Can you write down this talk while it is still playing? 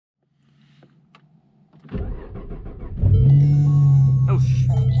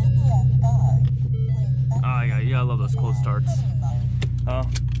you gotta love those cold starts.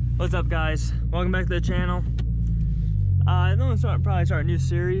 What's up, guys? Welcome back to the channel. I'm gonna probably start a new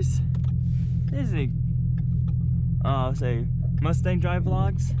series. This is say Mustang drive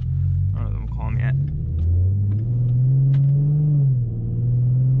vlogs. I don't know what I'm calling them yet.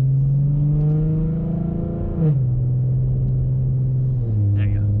 There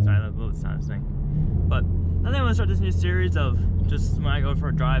you go. Sorry, that little sound thing. But I think I'm gonna start this new series of just when I go for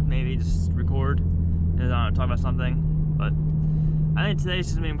a drive, maybe just record and talk about something. But I think today's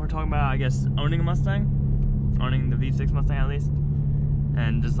just gonna be talking about, I guess, owning a Mustang, owning the V6 Mustang at least,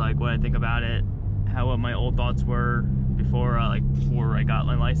 and just like what I think about it, what my old thoughts were before I got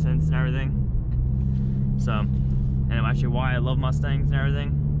my license and everything. So, and actually why I love Mustangs and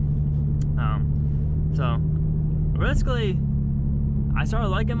everything. So basically, I started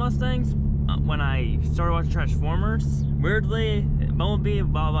liking Mustangs when I started watching Transformers. Weirdly, Bumblebee,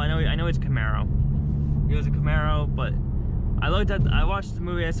 blah blah. I know it's Camaro. It was a Camaro, but I watched the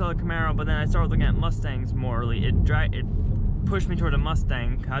movie, I saw the Camaro, but then I started looking at Mustangs more. It pushed me toward a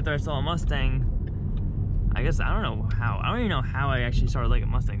Mustang. After I saw a Mustang, I guess, I don't know how. I don't even know how I actually started liking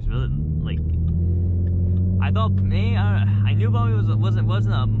Mustangs. Really, like, I thought I knew Bumblebee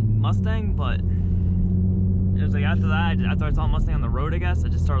wasn't a Mustang, but it was like after that, after I saw a Mustang on the road, I guess I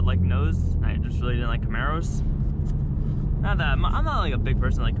just started liking those. I just really didn't like Camaros. Not that I'm not like a big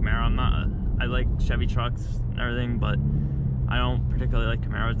person like Camaro. I like Chevy trucks and everything, but I don't particularly like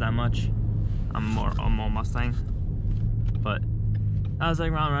Camaros that much. I'm more Mustang. But I was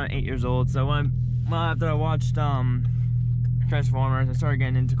like around 8 years old, so after I watched Transformers, I started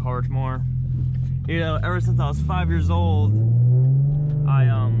getting into cars more. You know, ever since I was 5 years old, I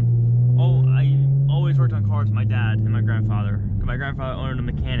always worked on cars with my dad and my grandfather. My grandfather owned a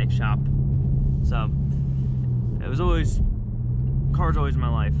mechanic shop, so it was always cars always in my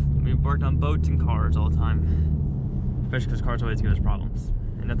life. We worked on boats and cars all the time, especially because cars always give us problems,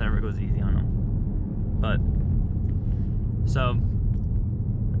 and nothing ever goes easy on them. But so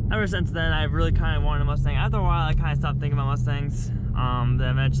ever since then, I've really kind of wanted a Mustang. After a while, I kind of stopped thinking about Mustangs. Then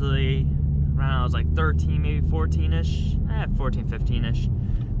eventually, around I was like 13, maybe 14-ish, 14, 15-ish,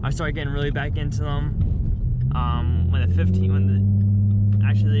 I started getting really back into them.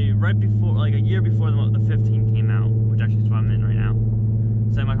 Actually right before, like a year before the 15 came out, which actually is what I'm in right now.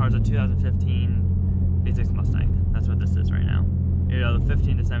 So my car's a 2015 V6 Mustang. That's what this is right now. You know, the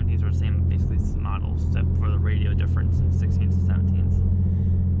 15 to 17s are the same, basically, models, except for the radio difference in 16s to 17s.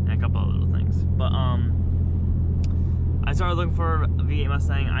 And a couple of little things. But I started looking for a V8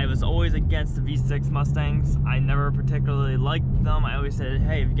 Mustang. I was always against the V6 Mustangs. I never particularly liked them. I always said,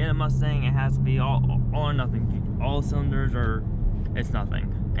 hey, if you get a Mustang, it has to be all or nothing. All cylinders or it's nothing.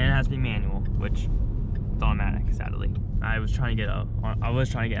 And it has to be manual, which it's automatic, sadly. I was trying to get a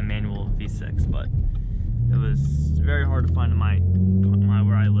manual V6, but it was very hard to find in my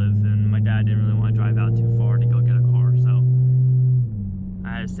where I live, and my dad didn't really want to drive out too far to go get a car, so I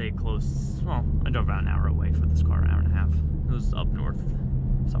had to stay close. Well, I drove about an hour away for this car, an hour and a half. It was up north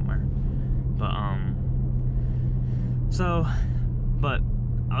somewhere. But but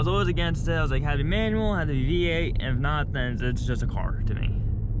I was always against it. I was like, had to be manual, had to be V8, and if not, then it's just a car to me.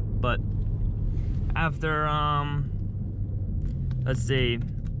 But after let's see,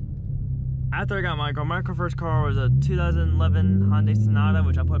 after I got my car, my first car was a 2011 Hyundai Sonata,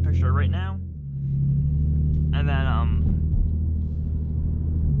 which I'll put a picture of right now. And then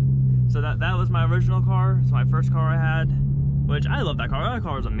so that was my original car. It's my first car I had, which I love that car. That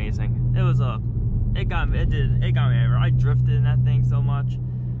car was amazing. It got me everywhere. I drifted in that thing so much.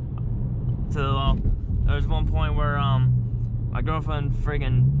 So there was one point where my girlfriend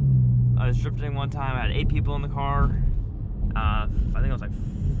I was drifting one time. I had 8 people in the car. I think it was like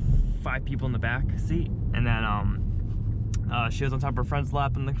 5 people in the back seat, and then she was on top of her friend's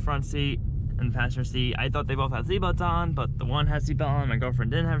lap in the front seat and the passenger seat. I thought they both had seatbelts on, but the one had seatbelt on. My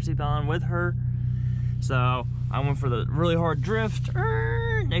girlfriend didn't have her seatbelt on with her, so I went for the really hard drift.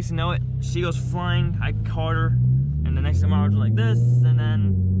 Next thing you know it, she goes flying. I caught her, and the next thing my arms were like this, and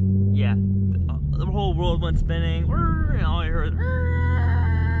then yeah, the whole world went spinning, and all I heard,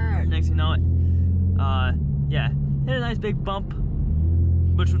 next thing you know it, yeah, hit a nice big bump,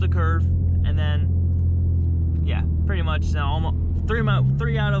 which was a curve, and then yeah, pretty much almost 3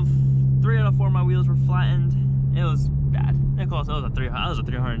 out of 4 of my wheels were flattened. It was bad. It was a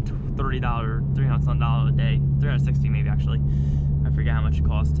 $330, $300 a day, $360 maybe actually. I forget how much it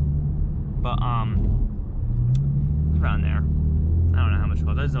cost, but around there. I don't know how much it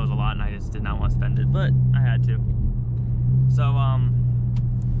cost. I just know it was a lot, and I just did not want to spend it, but I had to. So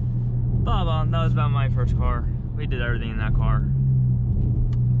that was about my first car. We did everything in that car,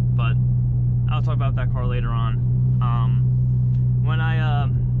 but I'll talk about that car later on. When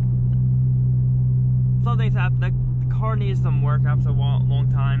some things happened. The car needs some work after a long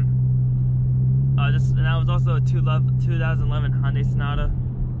time. And that was also a 2011 Hyundai Sonata.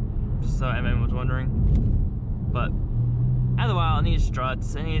 Just so everyone was wondering. But after a while, it needs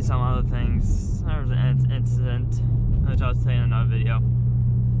struts. It needs some other things. There was an incident, which I'll say in another video.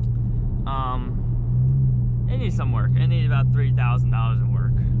 It needs some work. It needed about $3,000 in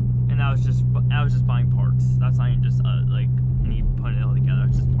work, and I was just buying parts. That's not even just like me putting it all together.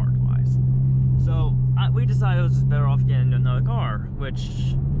 It's just part wise. So we decided it was just better off getting another car. Which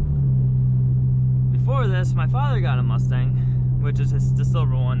before this, my father got a Mustang, which is the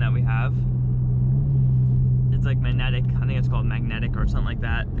silver one that we have. It's like magnetic. I think it's called magnetic or something like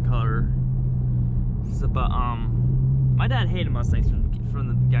that. The color. So, but my dad hated Mustangs from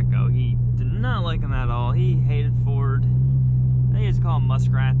the get-go. He did not like them at all. He hated Ford. They used to call them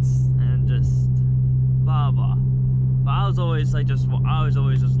muskrats and just blah blah. But I was always like I was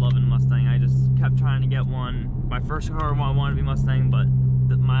always just loving Mustang. I just kept trying to get one. My first car I wanted to be Mustang, but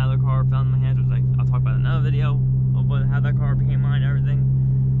my other car fell in my hands. Which I'll talk about in another video of how that car became mine and everything.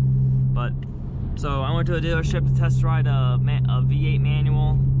 But so I went to a dealership to test ride a V8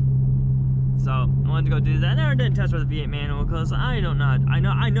 manual. So I wanted to go do that. I never did test ride the V8 manual because I don't know. I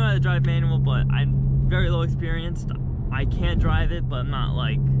know how to drive manual, but I'm very low experienced. I can drive it, but I'm not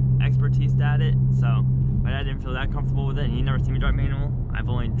like expertise at it. So my dad didn't feel that comfortable with it, and he never seen me drive manual. I've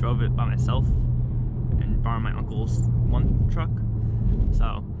only drove it by myself and borrowed my uncle's one truck.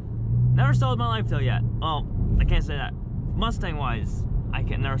 So never sold my life till yet. Well, I can't say that. Mustang wise, I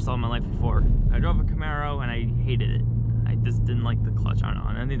never sold my life before. I drove a Camaro and I hated it. I just didn't like the clutch on it.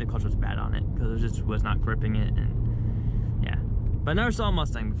 I think the clutch was bad on it because it just was not gripping it, and yeah. But I never saw a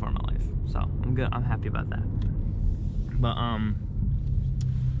Mustang before in my life, so I'm good. I'm happy about that. But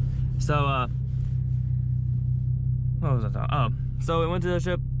what was I talking? Oh, so we went to the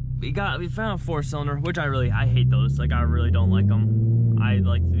ship. We found a 4-cylinder, which I hate those. Like I really don't like them. I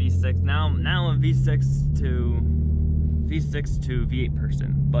like the V6. Now I'm V6 to V8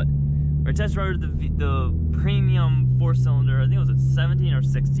 person, but we test rode the premium 4-cylinder. I think it was a 17 or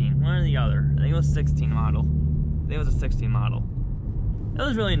 16, one or the other. I think it was 16 model. I think it was a 16 model. It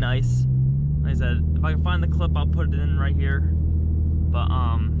was really nice. Like I said, if I can find the clip, I'll put it in right here. But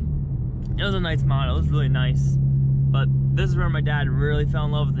it was a nice model. It was really nice. But this is where my dad really fell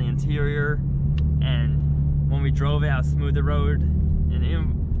in love with the interior, and when we drove it, how smooth the road, and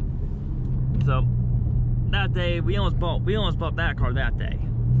so that day we almost bought that car that day.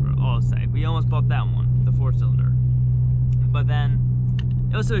 I'll say we almost bought that one, the 4-cylinder, but then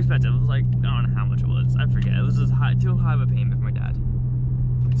it was too expensive. It was like, I don't know how much it was. I forget. It was just too high of a payment for my dad.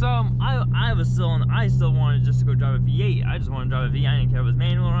 So I still wanted just to go drive a V8. I just wanted to drive a V8. I didn't care if it was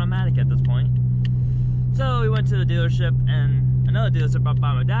manual or automatic at this point. So we went to the dealership, and another dealership up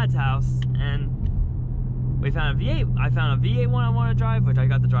by my dad's house, and we found a V8. I found a V8 one I wanted to drive, which I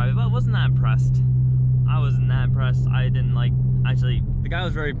got to drive, but I wasn't that impressed. I wasn't that impressed. I didn't like, actually, the guy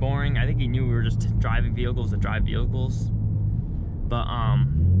was very boring. I think he knew we were just driving vehicles to drive vehicles. But,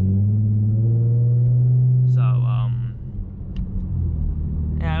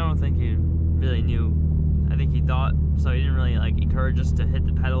 yeah, I don't think he really knew. I think he thought, so he didn't really like encourage us to hit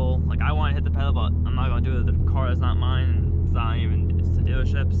the pedal. Like I want to hit the pedal, but I'm not gonna do it. The car is not mine, and it's not even, it's the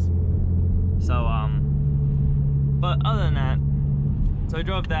dealerships. So but other than that, so I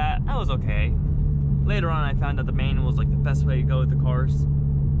drove that. That was okay. Later on, I found out the manual was like the best way to go with the cars.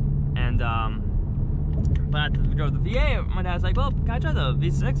 And but after we drove the V8, my dad's like, "Well, can I try the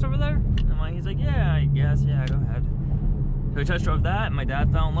V6 over there?" And he's like, "Yeah, I guess, yeah, go ahead." So we test drove that. My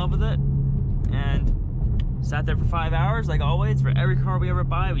dad fell in love with it, and sat there for 5 hours, like always. For every car we ever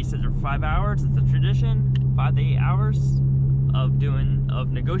buy, we sit there for 5 hours. It's a tradition, 5 to 8 hours of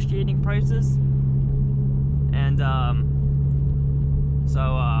negotiating prices. And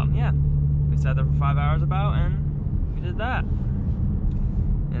yeah, we sat there for 5 hours about, and we did that.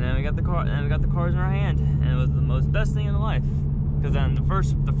 And then we got the car, and we got the cars in our hand, and it was the most best thing in life. Because then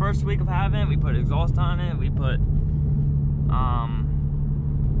the first week of having it, we put exhaust on it. We put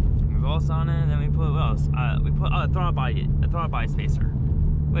exhaust on it, and then we put what else? We put a throttle body spacer,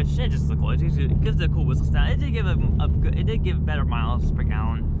 which it just looked cool. It gives it a cool whistle sound. It did give better miles per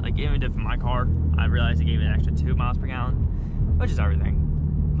gallon. Like even if my car, I realized it gave it an extra 2 miles per gallon, which is everything.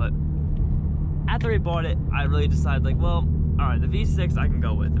 But after we bought it, I really decided like, well, all right, the V6 I can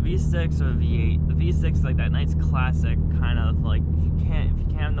go with. The V6 or the V8. The V6 is like that nice classic kind of like, if you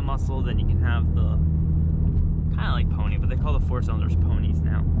can't have the muscle, then you can have the kind of like pony, but they call the 4-cylinders ponies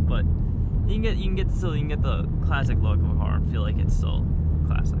now. But you can get the classic look of a car and feel like it's still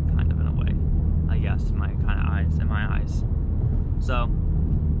classic, kind of in a way. guess, in my eyes. So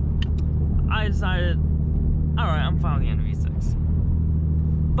I decided, all right, I'm fine with the NV6.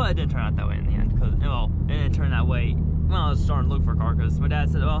 But it didn't turn out that way in the end, because, well, it didn't turn that way when I was starting to look for a car, because my dad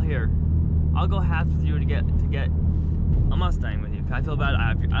said, well, here, I'll go half with you to get a Mustang with you. I feel bad,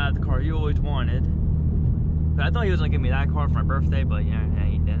 I have the car you always wanted. But I thought he was gonna give me that car for my birthday, but yeah,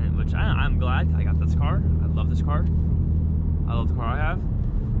 he didn't, which I'm glad. I got this car. I love this car. I love the car I have.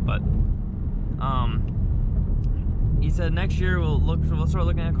 But he said next year we'll start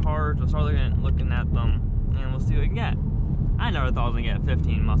looking at cars, we'll start looking at them, and we'll see what we can get. I never thought I was gonna get a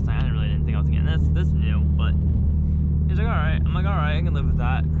 15 Mustang. I really didn't think I was getting this new, but he's like, all right. I'm like, all right, I can live with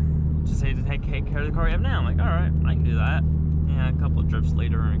that. Just say to take care of the car you have now. I'm like, all right, I can do that. Yeah, a couple of drifts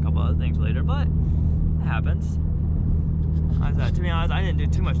later and a couple other things later, but it happens. To be honest, I didn't do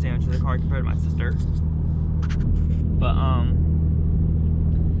too much damage to the car compared to my sister. But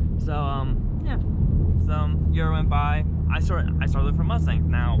yeah. So year went by. I started looking for Mustangs.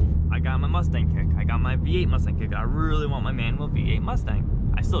 Now I got my Mustang kick. I got my V8 Mustang kick. I really want my manual V8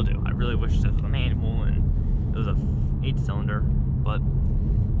 Mustang. I still do. I really wish this was a manual and it was a 8-cylinder. But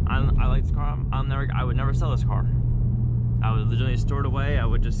I like this car. I would never sell this car. I would literally store it away. I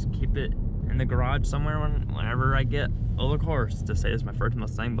would just keep it in the garage somewhere whenever I get over course to say it's my first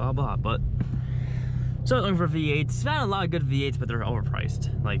Mustang, blah blah. But started looking for V8s. Found a lot of good V8s, but they're overpriced.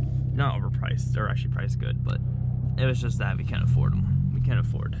 Like, not overpriced. They're actually priced good, but it was just that we can't afford them. We can't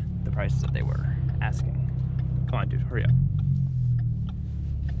afford the prices that they were asking. Come on, dude, hurry up.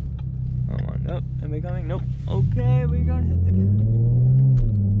 Hold on. Nope. Am I coming? Nope. Okay, we're gonna hit the gas.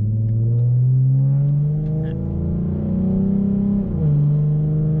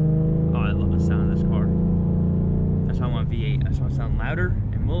 Oh, I love the sound of this car. That's why I want V8. I just want to sound louder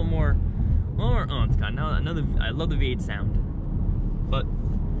and a little more oomph. I love the V8 sound. But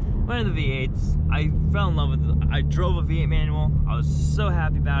went into the V8s. I fell in love with it. I drove a V8 manual. I was so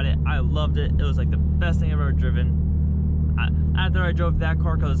happy about it. I loved it. It was like the best thing I've ever driven. After I drove that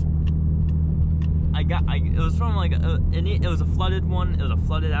car, because it was from like it was a flooded one. It was a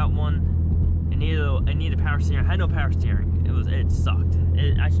flooded out one. It needed power steering. I had no power steering. It sucked.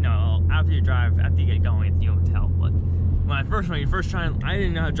 Actually no. After you get going, you don't tell. But when you first try, I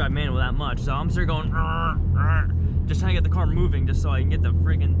didn't know how to drive manual that much, so I'm still going. Just trying to get the car moving, just so I can get the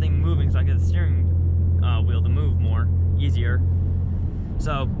freaking thing moving, so I can get the steering wheel to move easier.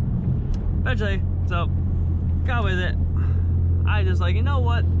 So eventually, got with it. I just like, you know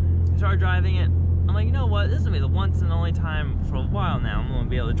what? Started driving it. I'm like, you know what? This is gonna be the once and only time for a while now I'm gonna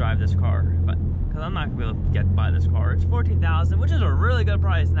be able to drive this car, because I'm not gonna be able to get by this car. It's $14,000, which is a really good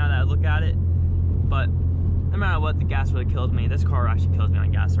price now that I look at it. But no matter what, the gas would have killed me. This car actually kills me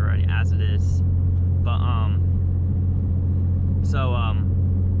on gas already, as it is. But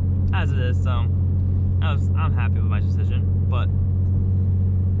as it is, I'm happy with my decision. But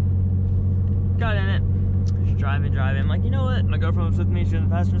got in it, just driving. I'm like, you know what? My girlfriend was with me. She was in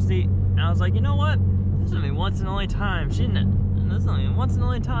the passenger seat, and I was like, you know what? This is gonna be once and only time. This is only once and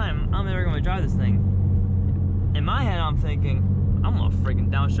only time I'm ever gonna drive this thing. In my head, I'm thinking, I'm gonna freaking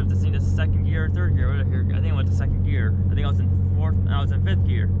downshift this thing to second gear or third gear. I think I went to second gear. I think I was in fifth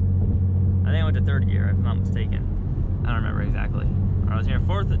gear. I think I went to third gear, if I'm not mistaken. I don't remember exactly. I was either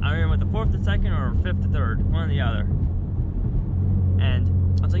fourth. I either went to fourth to second or fifth to third, one or the other. And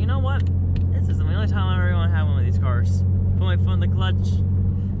I was like, you know what? This is the only time I'm ever gonna have one of these cars. Put my foot in the clutch,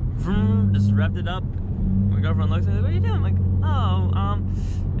 vroom, just revved it up. My girlfriend looks at me, what are you doing? I'm like, oh,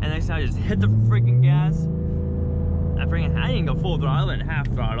 and next time I just hit the freaking gas. I didn't go full throttle, I went half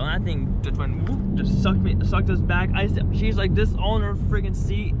throttle, and that thing just went whoop, just sucked us back. She's like this all in her freaking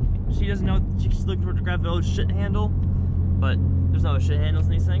seat. She doesn't know, she's looking for to grab the old shit handle, but there's no shit handles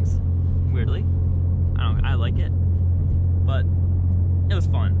in these things, weirdly. I like it, but it was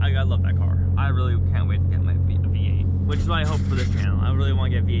fun. I love that car. I really can't wait to get my V8, which is what I hope for this channel. I really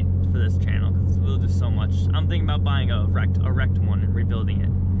want to get V8 for this channel, because we'll do so much. I'm thinking about buying a wrecked one and rebuilding it.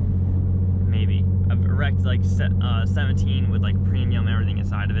 Maybe. A wrecked like 17 with like premium and everything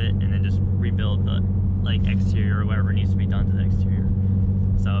inside of it, and then just rebuild the like exterior or whatever needs to be done to the exterior.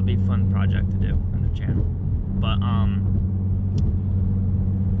 So it'd be a fun project to do on the channel. But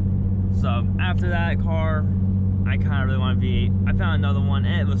so after that car, I kind of really want a V8. I found another one,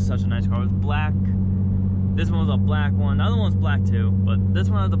 and it was such a nice car. It was black. This one was a black one. The other one was black too, but this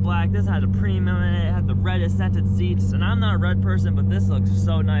one had the black. This had a premium in it. It had the red scented seats, and I'm not a red person, but this looks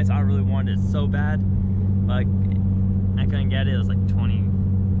so nice. I really wanted it so bad, but I couldn't get it. It was like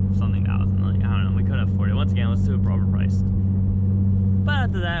 20-something thousand. Like, I don't know. We couldn't afford it. Once again, it was super overpriced. But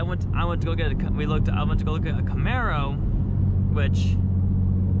after that, I went to go look at a Camaro, which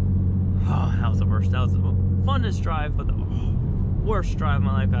Oh, that was the worst. That was the funnest drive, but the worst drive of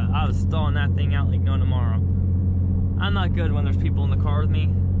my life. I was stalling that thing out like no tomorrow. I'm not good when there's people in the car with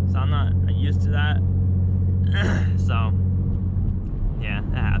me, so I'm not used to that. So, yeah,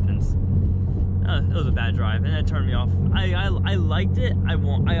 that happens. It was a bad drive, and it turned me off. I liked it. I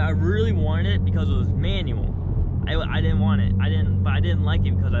really wanted it because it was manual. I didn't want it. But I didn't like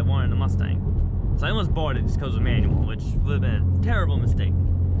it because I wanted a Mustang. So I almost bought it just because it was manual, which would have been a terrible mistake.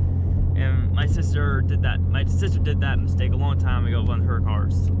 And my sister did that. My sister did that mistake a long time ago with one of her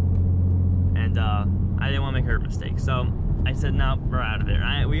cars, and I didn't want to make her a mistake. So I said, no, we're out of there.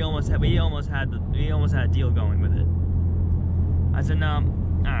 We almost had a deal going with it. I said, no,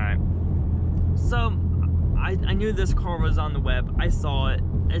 all right. So I knew this car was on the web. I saw it.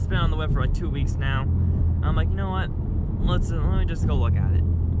 It's been on the web for like 2 weeks now. I'm like, you know what? Let me just go look at it.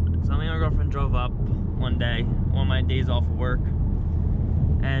 So me and my girlfriend drove up one day, one of my days off of work,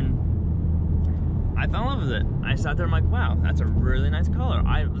 and I fell in love with it. I sat there and I'm like, wow, that's a really nice color.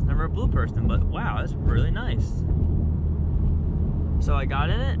 I was never a blue person, but wow, that's really nice. So I got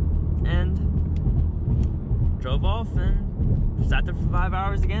in it and drove off and sat there for 5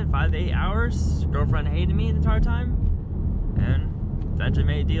 hours again, 5 to 8 hours. Girlfriend hated me the entire time, and eventually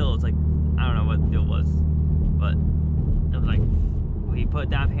made a deal. It's like, I don't know what the deal was, but it was like, we put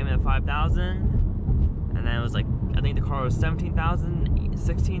down payment of $5,000, and then it was like, I think the car was $17,000,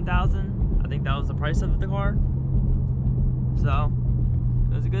 $16,000. I think that was the price of the car. So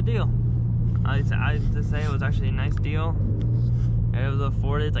it was a good deal. I just say it was actually a nice deal. It was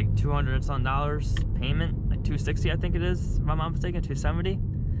afforded. It's like $200 and something payment, like $260 I think it is, if I'm not mistaken, $270.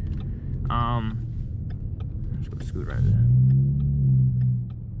 Let's go scoot right there.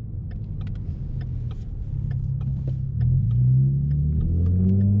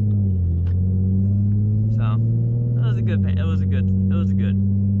 So it was a good pay. It was a good,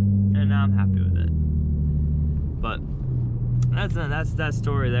 and now I'm happy with it. But that's that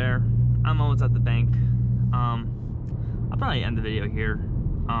story there. I'm almost at the bank. I'll probably end the video here.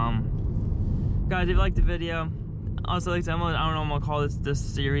 Guys, if you liked the video, also like I don't know what I'm gonna call this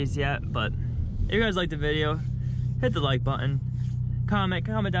series yet, but if you guys liked the video, hit the like button, comment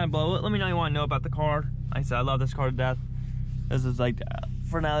down below. Let me know what you want to know about the car. Like I said, I love this car to death. This is like,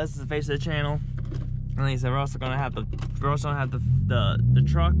 for now, this is the face of the channel. And like I said, we're also gonna have the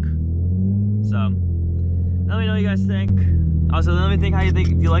truck. So let me know what you guys think. Also, let me think how you think.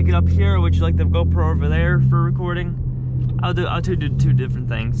 Do you like it up here, or would you like the GoPro over there for recording? I'll do two different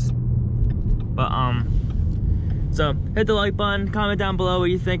things. But so hit the like button, comment down below what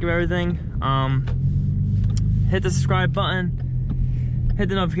you think of everything. Hit the subscribe button, hit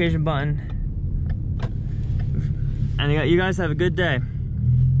the notification button, and you guys have a good day.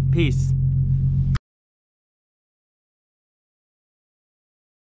 Peace.